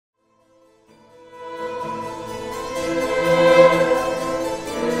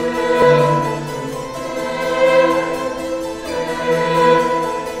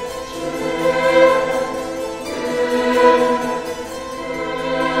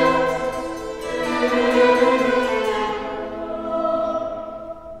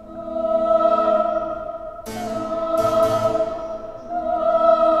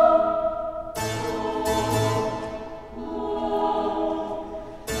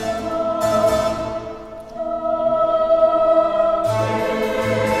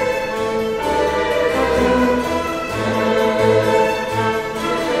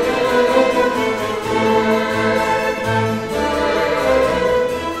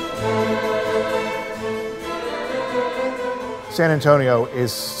San Antonio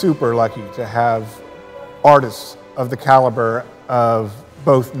is super lucky to have artists of the caliber of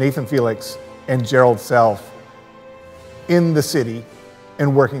both Nathan Felix and Gerald Self in the city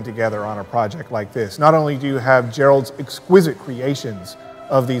and working together on a project like this. Not only do you have Gerald's exquisite creations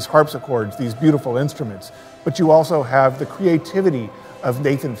of these harpsichords, these beautiful instruments, but you also have the creativity of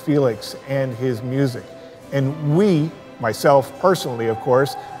Nathan Felix and his music. And we, myself personally, of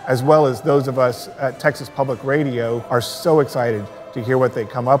course, as well as those of us at Texas Public Radio, are so excited to hear what they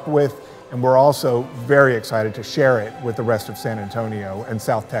come up with, and we're also very excited to share it with the rest of San Antonio and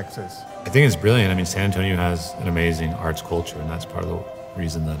South Texas. I think it's brilliant. I mean, San Antonio has an amazing arts culture, and that's part of the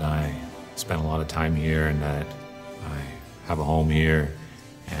reason that I spend a lot of time here and that I have a home here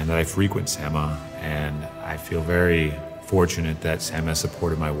and that I frequent SAMA. And I feel very fortunate that SAMA has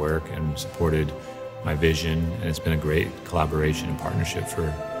supported my work and supported my vision, and it's been a great collaboration and partnership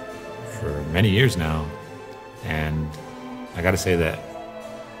for many years now. And I gotta say that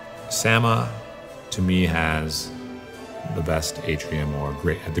SAMA, to me, has the best atrium or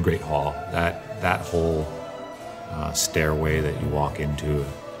the Great Hall. That whole stairway that you walk into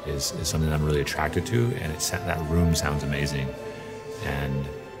is something that I'm really attracted to, and that room sounds amazing. And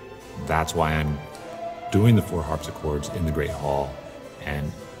that's why I'm doing the 4 harpsichords in the Great Hall.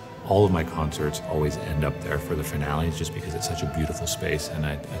 And all of my concerts always end up there for the finales, just because it's such a beautiful space, and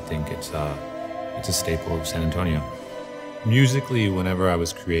I think it's a staple of San Antonio. Musically, whenever I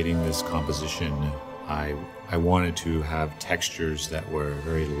was creating this composition, I wanted to have textures that were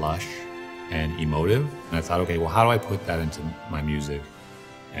very lush and emotive, and I thought, okay, well, how do I put that into my music?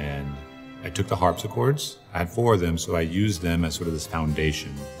 And I took the harpsichords. I had 4 of them, so I used them as sort of this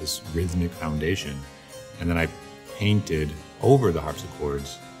foundation, this rhythmic foundation, and then I painted over the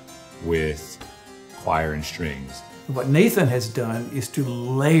harpsichords with choir and strings. What Nathan has done is to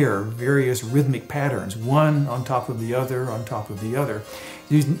layer various rhythmic patterns, one on top of the other, on top of the other,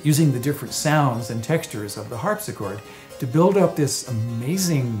 using the different sounds and textures of the harpsichord to build up this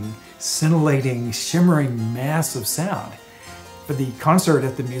amazing, scintillating, shimmering mass of sound. For the concert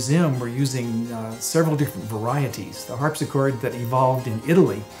at the museum, we're using several different varieties. The harpsichord that evolved in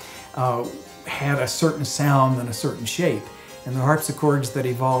Italy had a certain sound and a certain shape. And the harpsichords that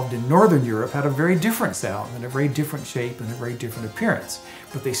evolved in Northern Europe had a very different sound and a very different shape and a very different appearance.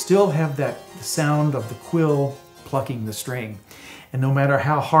 But they still have the sound of the quill plucking the string. And no matter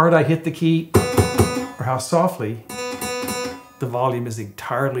how hard I hit the key or how softly, the volume is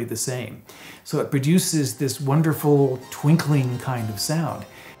entirely the same. So it produces this wonderful twinkling kind of sound.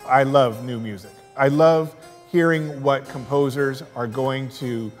 I love new music. I love hearing what composers are going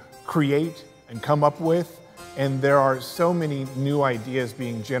to create and come up with. And there are so many new ideas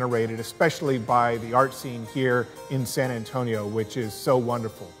being generated, especially by the art scene here in San Antonio, which is so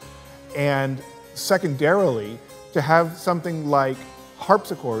wonderful. And secondarily, to have something like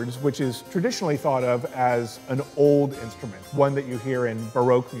harpsichords, which is traditionally thought of as an old instrument, one that you hear in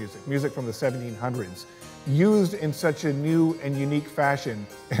Baroque music from the 1700s, used in such a new and unique fashion,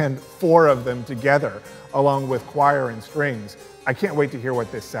 and 4 of them together, along with choir and strings. I can't wait to hear what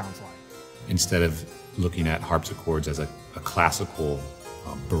this sounds like. Instead of looking at harpsichords as a classical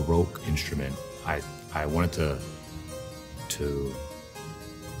Baroque instrument, I wanted to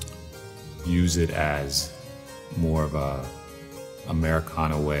use it as more of a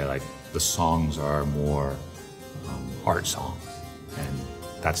Americana way, like the songs are more art songs, and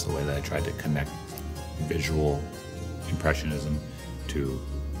that's the way that I tried to connect visual Impressionism to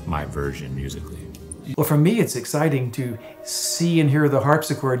my version musically. Well, for me, it's exciting to see and hear the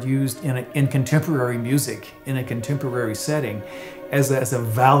harpsichord used in contemporary music, in a contemporary setting, as a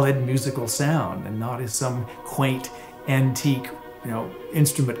valid musical sound, and not as some quaint, antique,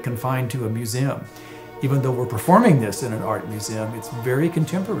 instrument confined to a museum. Even though we're performing this in an art museum, it's very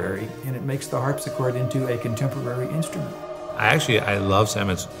contemporary, and it makes the harpsichord into a contemporary instrument. I love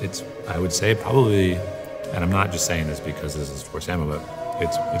SAMA. It's I would say probably, and I'm not just saying this because this is for SAMA, but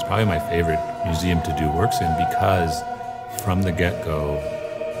it's probably my favorite museum to do works in, because from the get-go,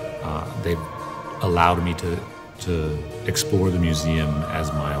 they've allowed me to explore the museum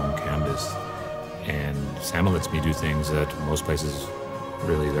as my own canvas. And SAMA lets me do things that most places,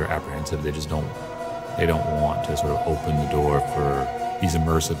 really, they're apprehensive. They don't want to sort of open the door for these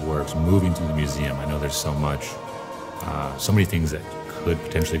immersive works moving through the museum. I know there's so many things that could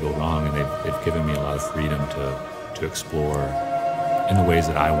potentially go wrong, and they've given me a lot of freedom to explore in the ways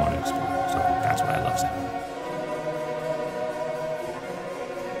that I want to explore. So that's why I love SAMA.